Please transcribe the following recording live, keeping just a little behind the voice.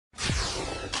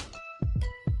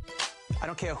I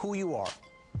don't care who you are.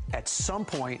 At some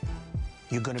point,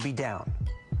 you're going to be down.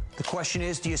 The question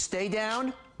is, do you stay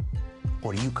down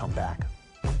or do you come back?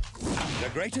 The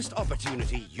greatest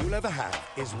opportunity you'll ever have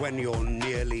is when you're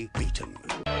nearly beaten.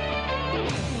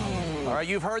 All right,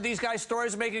 you've heard these guys'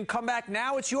 stories of making a comeback.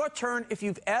 Now it's your turn. If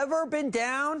you've ever been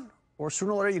down, or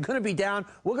sooner or later you're going to be down,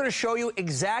 we're going to show you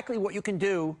exactly what you can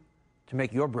do to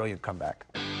make your brilliant comeback.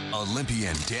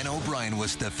 Olympian Dan O'Brien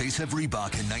was the face of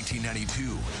Reebok in 1992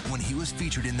 when he was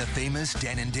featured in the famous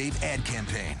Dan and Dave ad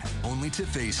campaign, only to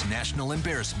face national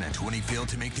embarrassment when he failed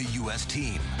to make the U.S.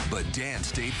 team. But Dan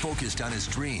stayed focused on his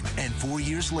dream and 4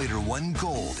 years later won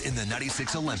gold in the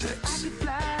 '96 Olympics.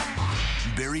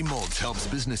 Barry Moltz helps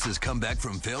businesses come back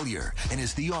from failure and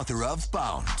is the author of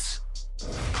Bounce.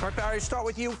 All right, Barry, start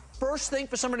with you. First thing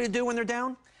for somebody to do when they're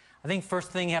down? I think first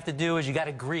thing you have to do is you got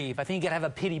to grieve. I think you got to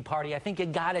have a pity party. I think you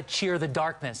got to cheer the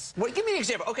darkness. Well, give me an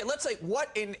example. Okay, let's say what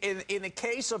in the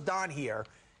case of Don here,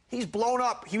 he's blown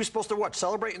up. He was supposed to what?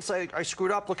 Celebrate and say, I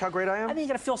screwed up. Look how great I am? I think you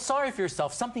got to feel sorry for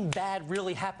yourself. Something bad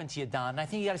really happened to you, Don. And I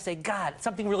think you got to say, God,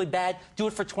 something really bad. Do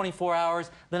it for 24 hours.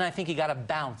 Then I think you got to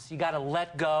bounce. You got to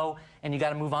let go, and you got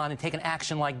to move on and take an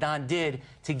action like Don did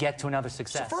to get to another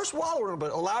success. So first wallow a little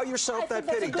bit. Allow yourself that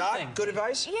pity. Doc, good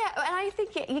advice? Yeah, and I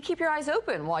think you keep your eyes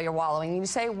open while you're wallowing. You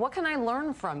say, what can I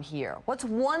learn from here? What's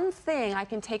one thing I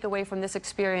can take away from this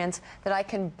experience that I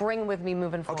can bring with me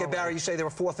moving forward? Okay, Barry, you say there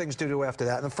were 4 things to do after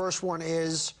that. And the first one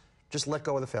is just let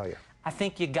go of the failure. I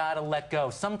think you got to let go.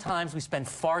 Sometimes we spend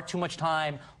far too much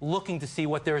time looking to see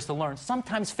what there is to learn.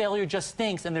 Sometimes failure just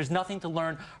stinks and there's nothing to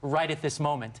learn right at this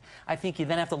moment. I think you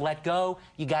then have to let go.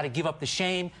 You got to give up the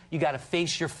shame. You got to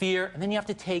face your fear. And then you have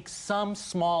to take some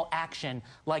small action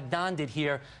like Don did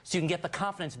here so you can get the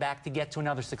confidence back to get to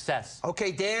another success.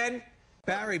 Okay, Dan.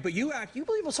 Barry, but you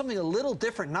believe in something a little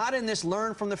different, not in this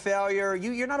learn from the failure.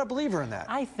 You're not a believer in that.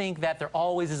 I think that there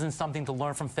always isn't something to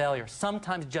learn from failure.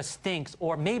 Sometimes it just stinks,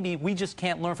 or maybe we just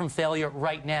can't learn from failure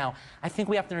right now. I think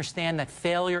we have to understand that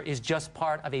failure is just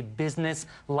part of a business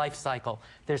life cycle.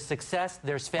 There's success,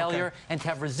 there's failure, and to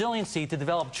have resiliency, to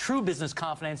develop true business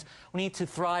confidence, we need to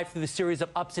thrive through the series of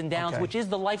ups and downs, which is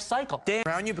the life cycle. Dan,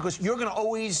 around you, because you're going to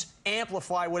always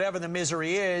amplify whatever the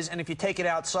misery is, and if you take it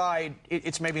outside,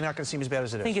 it's maybe not going to seem as bad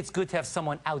as it is. I think it's good to have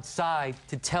someone outside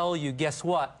to tell you, guess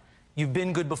what? You've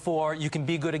been good before, you can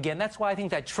be good again. That's why I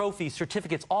think that trophies,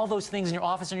 certificates, all those things in your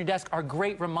office and your desk are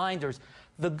great reminders.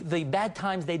 The bad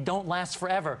times, they don't last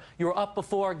forever. You were up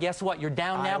before, guess what? You're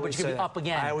down now, but you're going to be up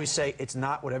again. I always say, it's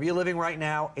not, whatever you're living right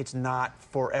now, it's not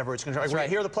forever. It's going to try.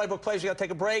 Here are the playbook plays. You got to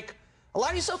take a break.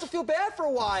 Allow yourself to feel bad for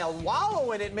a while.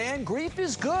 Wallow in it, man. Grief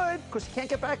is good, because you can't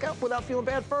get back up without feeling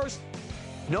bad first.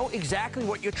 Know exactly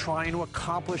what you're trying to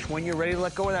accomplish when you're ready to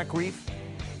let go of that grief.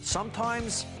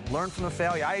 Sometimes learn from the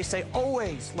failure. I say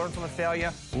always learn from the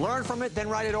failure. Learn from it, then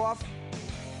write it off.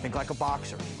 Think like a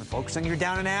boxer. When focusing you're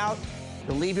down and out,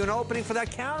 it'll leave you an opening for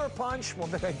that counter punch. One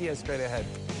big idea straight ahead.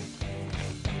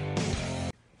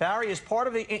 Barry, as part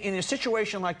of in a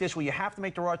situation like this where you have to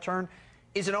make the right turn,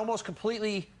 is it almost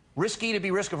completely risky to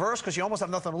be risk-averse because you almost have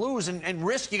nothing to lose, and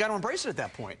risk, you got to embrace it at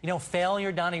that point? You know, failure,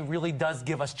 Donny, really does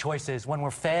give us choices. When we're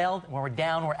failed, when we're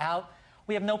down, we're out,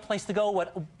 we have no place to go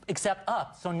except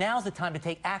up. So now's the time to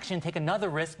take action, take another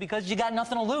risk, because you got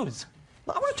nothing to lose.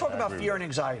 Well, I want to talk about fear and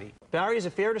anxiety. Barry, is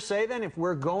it fair to say, then, if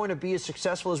we're going to be as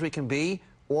successful as we can be,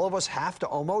 all of us have to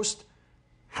almost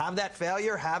have that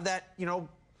failure, have that, you know,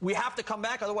 we have to come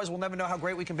back, otherwise we'll never know how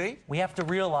great we can be? We have to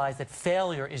realize that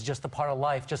failure is just a part of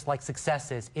life, just like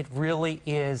success is. It really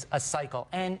is a cycle.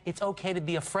 And it's okay to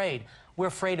be afraid. We're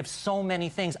afraid of so many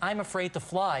things. I'm afraid to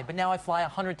fly, but now I fly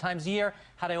 100 times a year.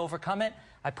 How do I overcome it?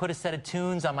 I put a set of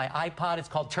tunes on my iPod. It's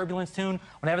called Turbulence Tune.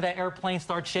 Whenever that airplane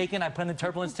starts shaking, I put in the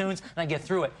turbulence tunes, and I get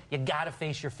through it. You got to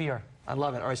face your fear. I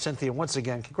love it. All right, Cynthia, once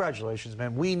again, congratulations,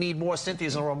 man. We need more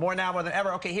Cynthias in the world, more now more than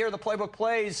ever. Okay, here are the playbook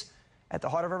plays. At the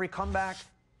heart of every comeback,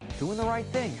 doing the right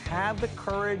thing. Have the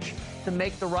courage to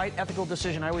make the right ethical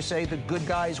decision. I always say the good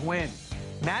guys win.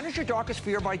 Manage your darkest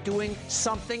fear by doing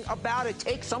something about it.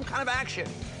 Take some kind of action.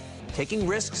 Taking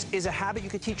risks is a habit you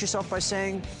can teach yourself by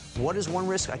saying, what is one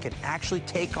risk I can actually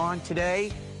take on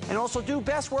today? And also do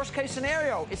best worst case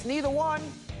scenario. It's neither one.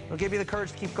 It'll give you the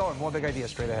courage to keep going. More big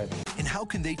ideas straight ahead. And how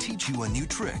can they teach you a new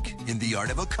trick in the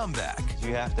art of a comeback?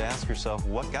 You have to ask yourself,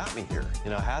 what got me here?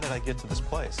 You know, how did I get to this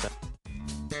place?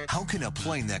 How can a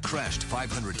plane that crashed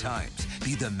 500 times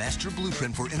be the master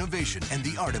blueprint for innovation and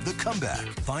the art of the comeback?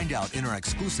 Find out in our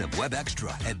exclusive web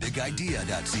extra at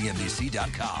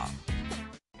bigidea.cnbc.com.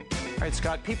 All right,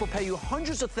 Scott, people pay you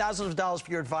hundreds of thousands of dollars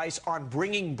for your advice on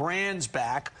bringing brands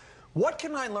back. What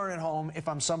can I learn at home if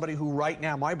I'm somebody who right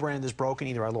now, my brand is broken,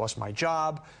 either I lost my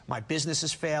job, my business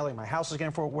is failing, my house is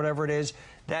getting for whatever it is,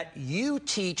 that you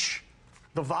teach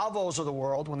the Volvos of the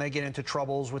world when they get into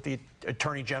troubles with the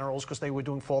attorney generals because they were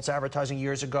doing false advertising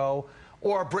years ago,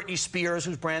 or Britney Spears,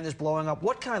 whose brand is blowing up.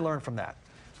 What can I learn from that?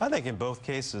 I think in both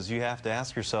cases, you have to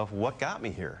ask yourself, what got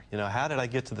me here? You know, how did I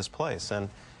get to this place?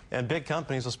 And big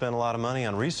companies will spend a lot of money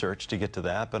on research to get to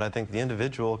that, but I think the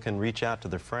individual can reach out to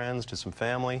their friends, to some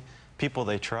family, people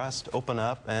they trust, open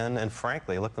up, and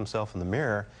frankly, look themselves in the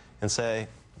mirror and say,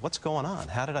 what's going on?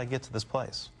 How did I get to this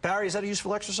place? Barry, is that a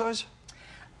useful exercise?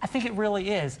 I think it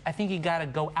really is. I think you got to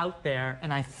go out there,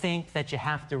 and I think that you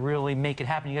have to really make it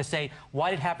happen. You got to say, why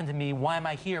did it happen to me? Why am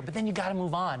I here? But then you got to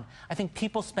move on. I think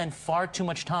people spend far too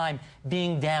much time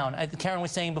being down. Karen was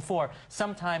saying before,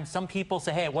 sometimes some people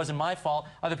say, hey, it wasn't my fault.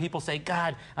 Other people say,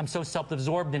 God, I'm so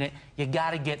self-absorbed in it. You got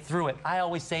to get through it. I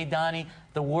always say, Donny,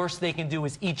 the worst they can do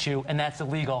is eat you, and that's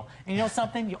illegal. And you know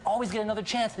something? You always get another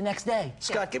chance the next day.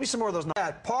 Scott, give me some more of those.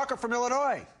 Parker from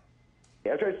Illinois.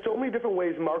 I've tried so many different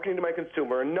ways marketing to my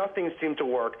consumer, and nothing seemed to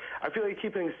work. I feel like I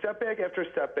keep hitting setback after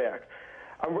setback.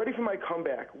 I'm ready for my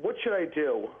comeback. What should I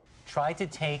do? Try to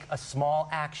take a small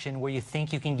action where you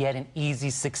think you can get an easy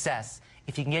success.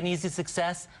 If you can get an easy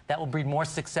success, that will breed more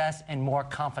success and more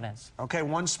confidence. Okay,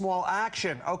 one small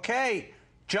action. Okay,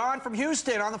 John from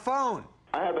Houston on the phone.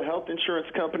 I have a health insurance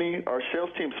company. Our sales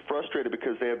team's frustrated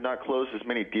because they have not closed as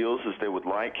many deals as they would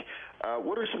like.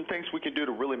 What are some things we can do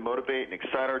to really motivate and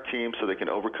excite our team so they can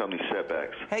overcome these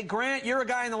setbacks? Hey, Grant, you're a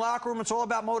guy in the locker room. It's all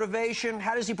about motivation.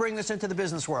 How does he bring this into the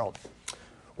business world?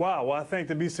 Wow, well, I think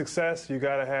to be success, you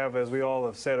got to have, as we all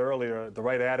have said earlier, the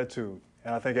right attitude.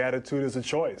 And I think attitude is a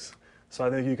choice. So I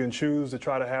think you can choose to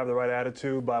try to have the right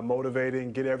attitude by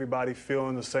motivating, get everybody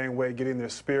feeling the same way, getting their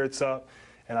spirits up.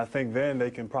 And I think then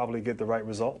they can probably get the right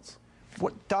results.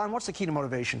 Don, what's the key to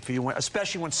motivation for you,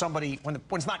 especially when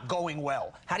it's not going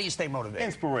well? How do you stay motivated?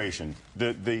 Inspiration,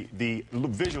 the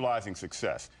visualizing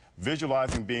success,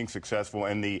 visualizing being successful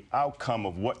and the outcome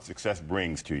of what success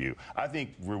brings to you. I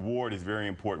think reward is very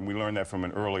important. We learned that from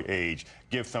an early age.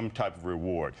 Give some type of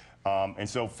reward. And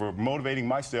so for motivating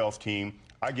my sales team,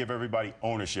 I give everybody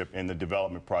ownership in the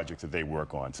development projects that they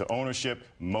work on. So ownership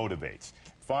motivates.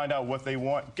 Find out what they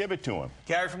want, give it to them.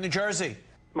 Gary from New Jersey.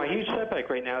 My huge setback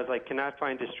right now is I cannot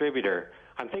find a distributor.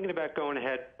 I'm thinking about going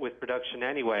ahead with production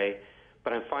anyway,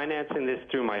 but I'm financing this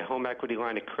through my home equity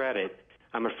line of credit.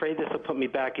 I'm afraid this will put me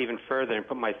back even further and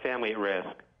put my family at risk.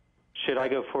 Should I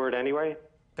go forward anyway?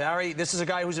 Barry, this is a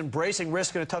guy who's embracing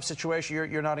risk in a tough situation.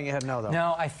 You're nodding your head no, though.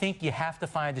 No, I think you have to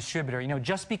find a distributor. You know,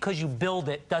 just because you build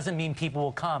it doesn't mean people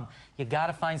will come. You got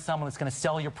to find someone that's going to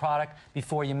sell your product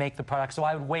before you make the product. So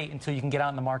I would wait until you can get out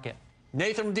in the market.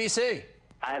 Nathan from D.C.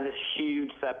 I have this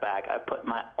huge setback. I put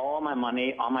all my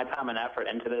money, all my time and effort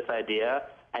into this idea.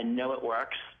 I know it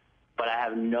works, but I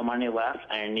have no money left,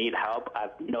 and I need help. I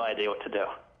have no idea what to do.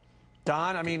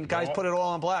 Don, I mean, guys put it all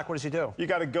on black. What does he do? You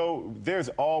got to go. There's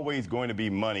always going to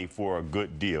be money for a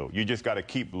good deal. You just got to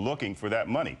keep looking for that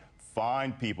money.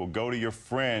 Find people, go to your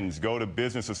friends, go to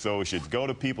business associates, go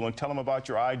to people and tell them about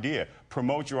your idea.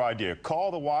 Promote your idea.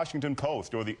 Call the Washington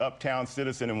Post or the Uptown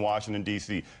Citizen in Washington,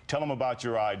 D.C. Tell them about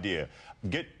your idea.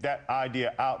 Get that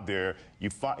idea out there. You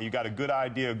got a good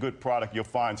idea, a good product, you'll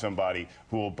find somebody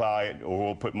who will buy it or who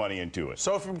will put money into it.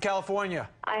 So from California.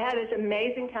 I had this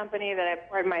amazing company that I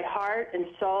poured my heart and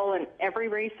soul and every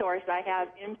resource I have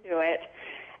into it,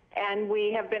 and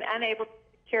we have been unable to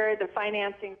secure the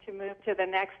financing to move to the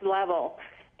next level.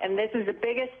 And this is the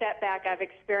biggest setback I've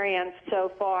experienced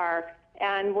so far,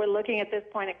 and we're looking at this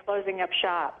point at closing up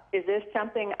shop. Is this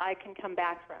something I can come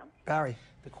back from? Barry.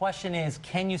 The question is,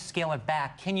 can you scale it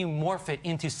back? Can you morph it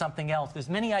into something else? There's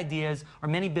many ideas, or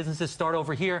many businesses start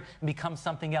over here and become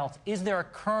something else. Is there a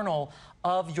kernel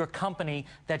of your company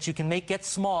that you can get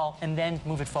small and then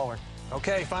move it forward?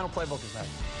 Okay, final playbook is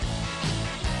next.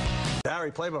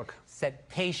 Barry, playbook. Set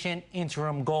patient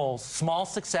interim goals. Small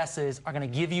successes are going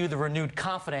to give you the renewed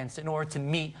confidence in order to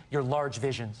meet your large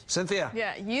visions. Cynthia.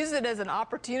 Yeah, use it as an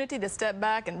opportunity to step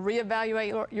back and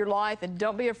reevaluate your life, and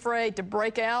don't be afraid to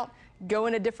break out, go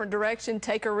in a different direction,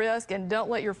 take a risk, and don't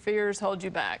let your fears hold you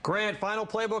back. Grant, final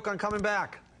playbook on coming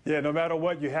back. Yeah, no matter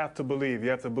what, you have to believe. You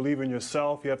have to believe in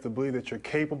yourself. You have to believe that you're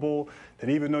capable, that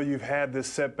even though you've had this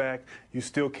setback, you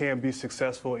still can be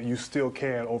successful and you still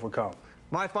can overcome.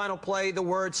 My final play, the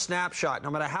word snapshot. No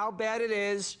matter how bad it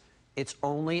is, it's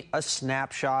only a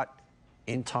snapshot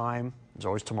in time. There's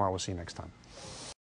always tomorrow. We'll see you next time.